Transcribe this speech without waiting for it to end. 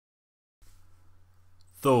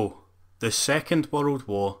Though the Second World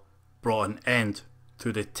War brought an end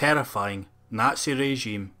to the terrifying Nazi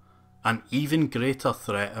regime, an even greater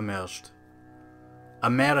threat emerged.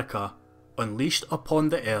 America unleashed upon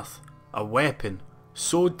the earth a weapon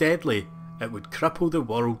so deadly it would cripple the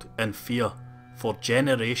world in fear for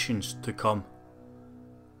generations to come.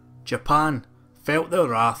 Japan felt the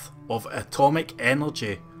wrath of atomic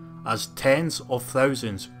energy as tens of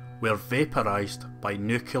thousands were vaporized by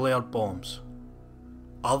nuclear bombs.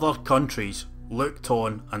 Other countries looked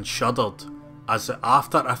on and shuddered as the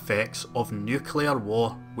after effects of nuclear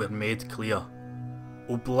war were made clear.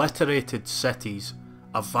 Obliterated cities,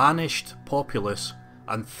 a vanished populace,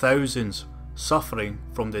 and thousands suffering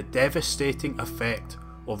from the devastating effect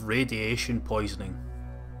of radiation poisoning.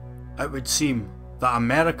 It would seem that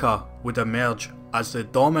America would emerge as the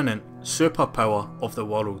dominant superpower of the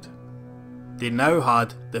world. They now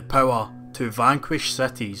had the power to vanquish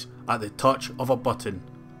cities at the touch of a button.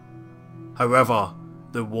 However,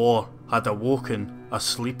 the war had awoken a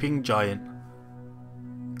sleeping giant.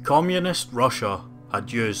 Communist Russia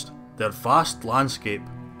had used their vast landscape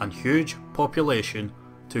and huge population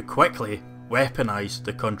to quickly weaponize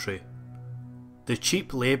the country. The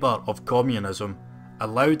cheap labour of communism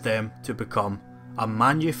allowed them to become a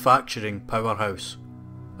manufacturing powerhouse,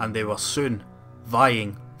 and they were soon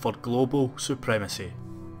vying for global supremacy.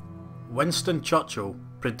 Winston Churchill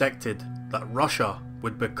predicted that Russia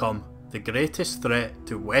would become the greatest threat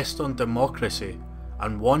to Western democracy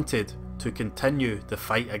and wanted to continue the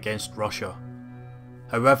fight against Russia.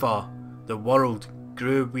 However, the world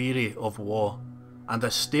grew weary of war, and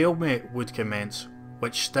a stalemate would commence,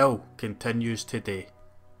 which still continues today.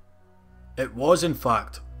 It was in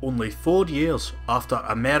fact only 4 years after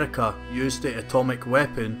America used the atomic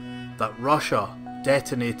weapon that Russia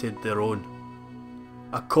detonated their own.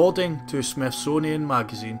 According to Smithsonian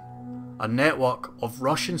magazine, a network of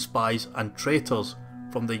Russian spies and traitors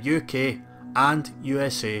from the UK and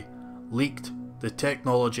USA leaked the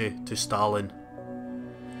technology to Stalin.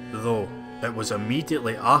 Though it was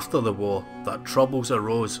immediately after the war that troubles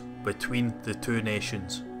arose between the two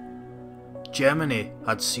nations. Germany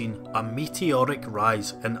had seen a meteoric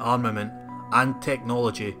rise in armament and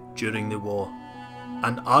technology during the war,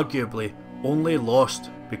 and arguably only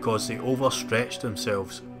lost because they overstretched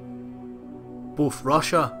themselves. Both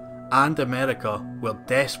Russia and America were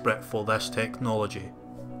desperate for this technology.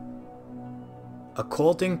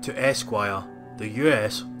 According to Esquire, the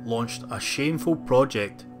US launched a shameful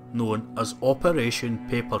project known as Operation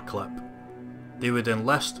Paperclip. They would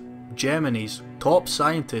enlist Germany's top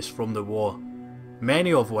scientists from the war,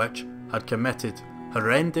 many of which had committed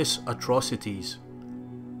horrendous atrocities.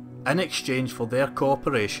 In exchange for their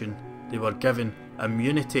cooperation, they were given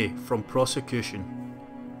immunity from prosecution.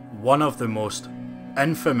 One of the most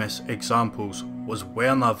infamous examples was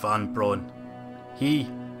Wernher von Braun. He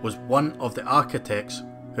was one of the architects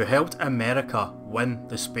who helped America win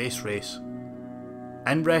the space race.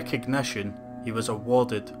 In recognition, he was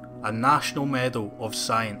awarded a National Medal of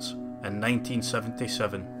Science in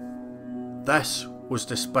 1977. This was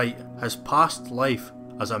despite his past life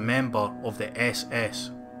as a member of the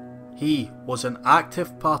SS. He was an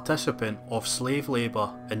active participant of slave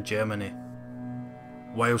labour in Germany.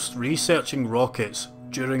 Whilst researching rockets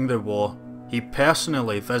during the war, he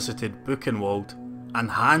personally visited Buchenwald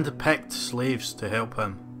and hand-picked slaves to help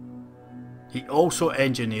him. He also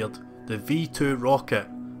engineered the V-2 rocket,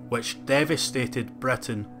 which devastated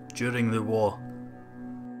Britain during the war.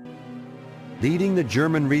 Leading the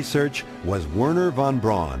German research was Wernher von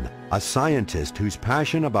Braun, a scientist whose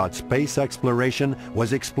passion about space exploration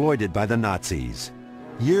was exploited by the Nazis.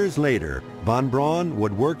 Years later, von Braun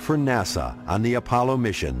would work for NASA on the Apollo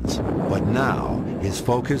missions, but now his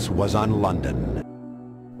focus was on London.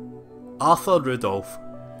 Arthur Rudolph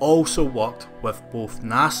also worked with both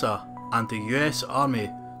NASA and the US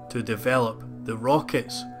Army to develop the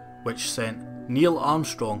rockets which sent Neil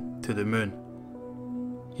Armstrong to the moon.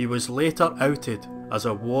 He was later outed as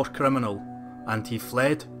a war criminal, and he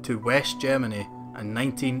fled to West Germany in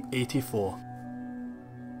 1984.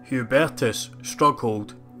 Hubertus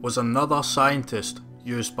Strughold was another scientist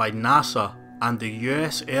used by NASA and the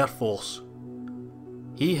US Air Force.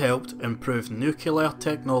 He helped improve nuclear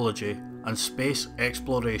technology and space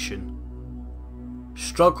exploration.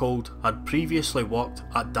 Strughold had previously worked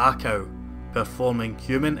at Dachau, performing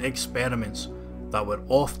human experiments that were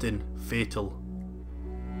often fatal.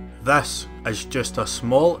 This is just a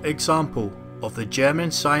small example of the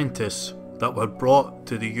German scientists that were brought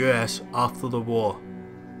to the US after the war.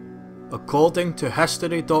 According to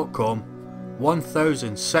History.com,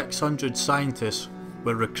 1,600 scientists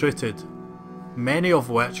were recruited, many of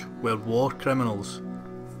which were war criminals.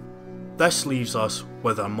 This leaves us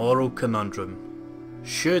with a moral conundrum.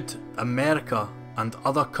 Should America and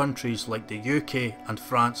other countries like the UK and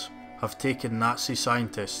France have taken Nazi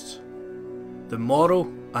scientists? The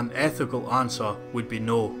moral and ethical answer would be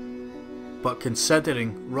no, but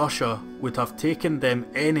considering Russia would have taken them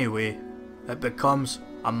anyway, it becomes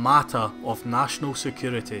a matter of national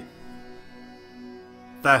security.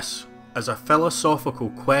 This is a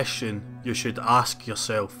philosophical question you should ask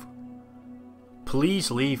yourself.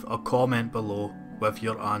 Please leave a comment below with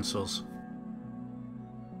your answers.